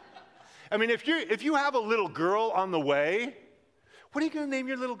 I mean, if you have a little girl on the way, what are you going to name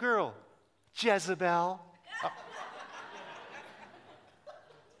your little girl? Jezebel. Oh.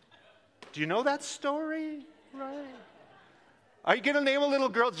 Do you know that story? Right. Are you going to name a little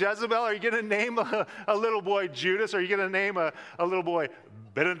girl Jezebel? Are you going to name a little boy Judas? Are you going to name a little boy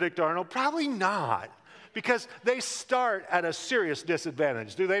Benedict Arnold? Probably not, because they start at a serious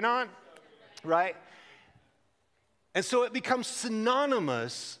disadvantage, do they not? Right? And so it becomes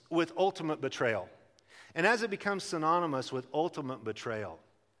synonymous with ultimate betrayal. And as it becomes synonymous with ultimate betrayal,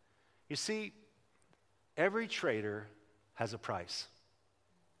 you see, every traitor has a price,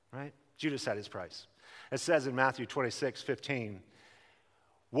 right? Judas had his price. It says in Matthew 26:15,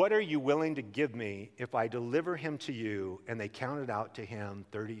 what are you willing to give me if I deliver him to you? And they counted out to him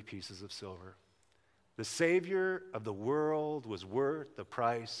 30 pieces of silver. The Savior of the world was worth the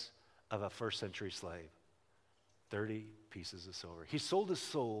price of a first century slave. 30 pieces of silver. He sold his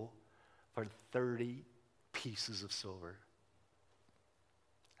soul for 30 pieces of silver.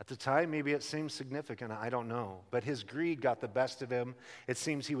 At the time, maybe it seemed significant, I don't know. But his greed got the best of him. It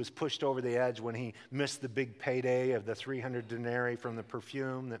seems he was pushed over the edge when he missed the big payday of the 300 denarii from the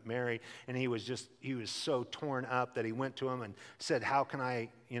perfume that Mary, and he was so torn up that he went to him and said, how can I,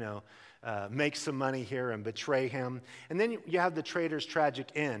 make some money here and betray him? And then you have the traitor's tragic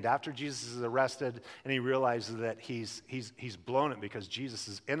end. After Jesus is arrested and he realizes that he's blown it because Jesus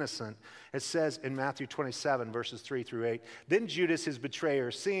is innocent, it says in Matthew 27, verses 3 through 8, then Judas, his betrayer,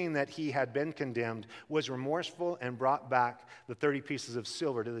 seeing that he had been condemned, was remorseful and brought back the 30 pieces of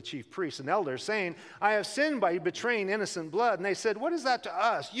silver to the chief priests and elders, saying, I have sinned by betraying innocent blood. And they said, what is that to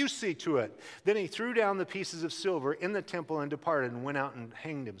us? You see to it. Then he threw down the pieces of silver in the temple and departed and went out and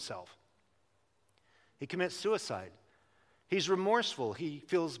hanged himself. He commits suicide. He's remorseful. He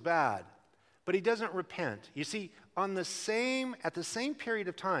feels bad, but he doesn't repent. You see, at the same period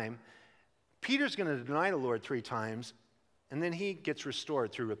of time, Peter's going to deny the Lord 3 times, and then he gets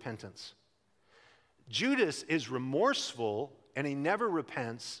restored through repentance. Judas is remorseful, and he never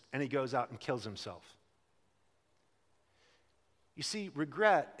repents, and he goes out and kills himself. You see,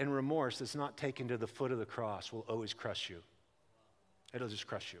 regret and remorse that's not taken to the foot of the cross will always crush you. It'll just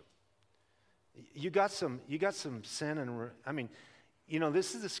crush you. You got some sin, and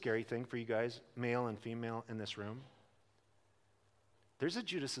this is a scary thing for you guys, male and female in this room. There's a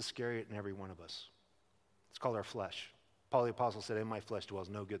Judas Iscariot in every one of us. It's called our flesh. Paul the Apostle said, "In my flesh dwells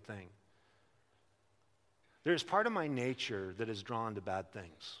no good thing." There's part of my nature that is drawn to bad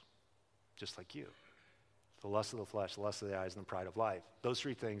things, just like you. The lust of the flesh, the lust of the eyes, and the pride of life. Those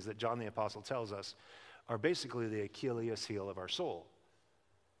 3 things that John the Apostle tells us are basically the Achilles heel of our soul.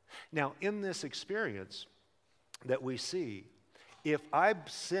 Now, in this experience that we see, if I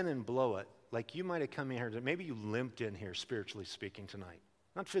sin and blow it, like you might have come in here, maybe you limped in here spiritually speaking tonight.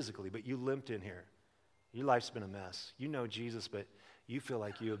 Not physically, but you limped in here. Your life's been a mess. You know Jesus, but you feel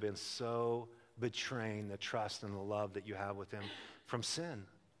like you have been so betraying the trust and the love that you have with him from sin.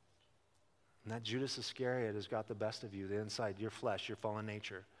 And that Judas Iscariot has got the best of you, the inside, your flesh, your fallen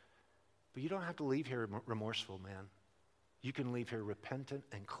nature. But you don't have to leave here remorseful, man. You can leave here repentant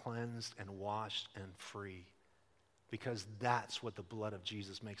and cleansed and washed and free, because that's what the blood of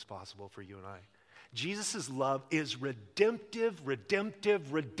Jesus makes possible for you and I. Jesus' love is redemptive,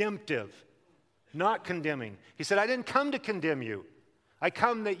 not condemning. He said, "I didn't come to condemn you. I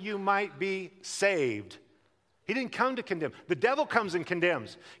come that you might be saved." He didn't come to condemn. The devil comes and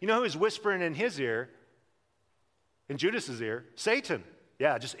condemns. You know who is whispering in his ear, in Judas's ear? Satan.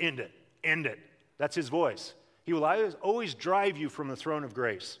 Yeah, just end it. End it. That's his voice. He will always drive you from the throne of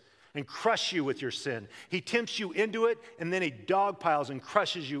grace and crush you with your sin. He tempts you into it, and then he dogpiles and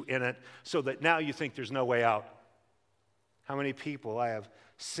crushes you in it so that now you think there's no way out. How many people I have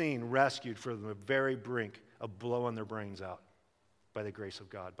seen rescued from the very brink of blowing their brains out by the grace of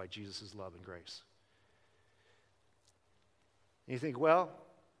God, by Jesus' love and grace. And you think, well,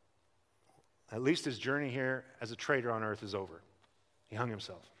 at least his journey here as a traitor on earth is over. He hung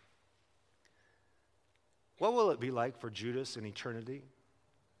himself. What will it be like for Judas in eternity?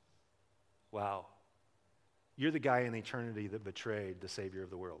 Wow. You're the guy in eternity that betrayed the Savior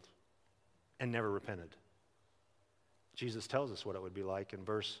of the world and never repented. Jesus tells us what it would be like in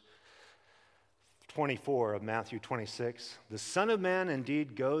verse 24 of Matthew 26. "The Son of Man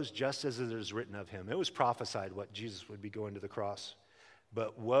indeed goes just as it is written of him." It was prophesied what Jesus would be going to the cross.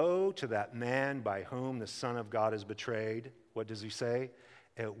 "But woe to that man by whom the Son of God is betrayed." What does he say?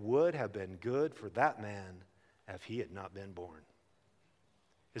 "It would have been good for that man if he had not been born."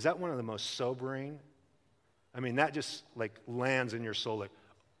 Is that one of the most sobering? That just lands in your soul like,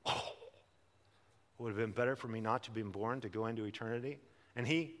 oh, it would have been better for me not to have been born to go into eternity. And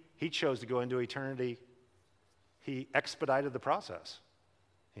he chose to go into eternity. He expedited the process.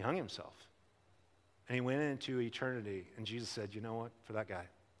 He hung himself. And he went into eternity. And Jesus said, "You know what? For that guy,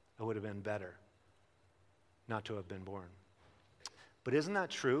 it would have been better not to have been born." But isn't that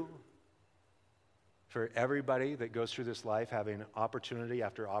true for everybody that goes through this life, having opportunity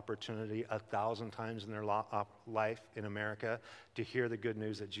after opportunity 1,000 times in their life in America to hear the good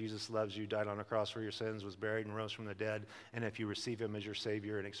news that Jesus loves you, died on a cross for your sins, was buried and rose from the dead, and if you receive him as your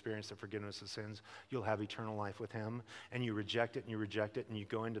Savior and experience the forgiveness of sins, you'll have eternal life with him, and you reject it and you reject it, and you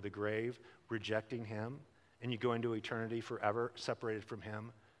go into the grave rejecting him, and you go into eternity forever separated from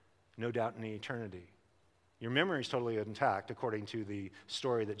him, no doubt in the eternity. Your memory is totally intact according to the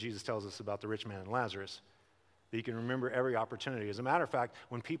story that Jesus tells us about the rich man and Lazarus. That you can remember every opportunity. As a matter of fact,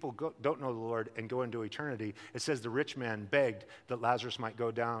 when people don't know the Lord and go into eternity, it says the rich man begged that Lazarus might go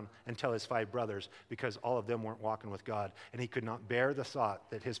down and tell his 5 brothers because all of them weren't walking with God, and he could not bear the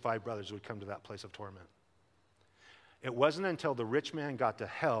thought that his 5 brothers would come to that place of torment. It wasn't until the rich man got to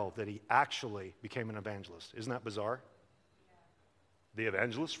hell that he actually became an evangelist. Isn't that bizarre? The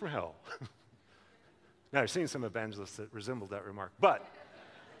evangelist for hell. Now, I've seen some evangelists that resembled that remark, but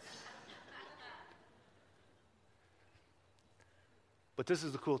this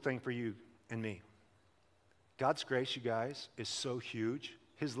is the cool thing for you and me. God's grace, you guys, is so huge.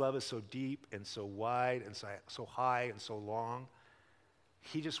 His love is so deep and so wide and so high and so long.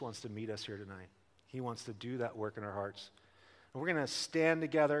 He just wants to meet us here tonight. He wants to do that work in our hearts. And we're going to stand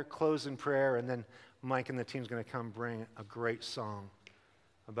together, close in prayer, and then Mike and the team's going to come bring a great song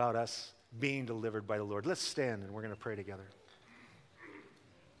about us being delivered by the Lord. Let's stand and we're going to pray together.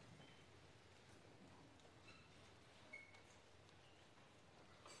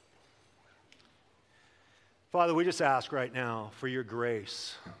 Father, we just ask right now for your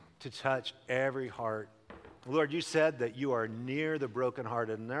grace to touch every heart. Lord, you said that you are near the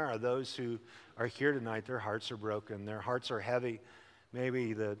brokenhearted, and there are those who are here tonight, their hearts are broken, their hearts are heavy.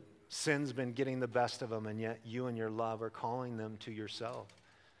 Maybe the sin's been getting the best of them, and yet you and your love are calling them to yourself.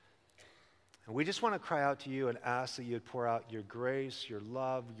 And we just want to cry out to you and ask that you'd pour out your grace, your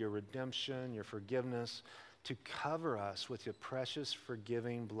love, your redemption, your forgiveness to cover us with your precious,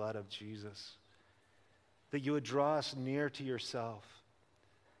 forgiving blood of Jesus. That you would draw us near to yourself.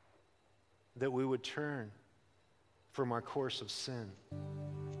 That we would turn from our course of sin.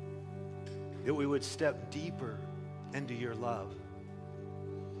 That we would step deeper into your love.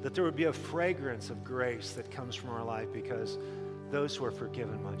 That there would be a fragrance of grace that comes from our life because those who are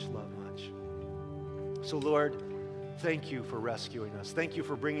forgiven much love much. So Lord, thank you for rescuing us. Thank you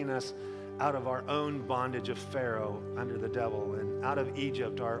for bringing us out of our own bondage of Pharaoh under the devil and out of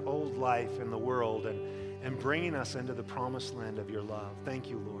Egypt, our old life in the world, and bringing us into the promised land of your love. Thank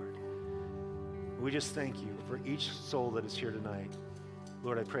you, Lord. We just thank you for each soul that is here tonight.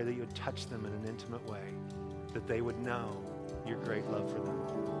 Lord, I pray that you would touch them in an intimate way, that they would know your great love for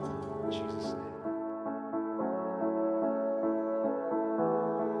them.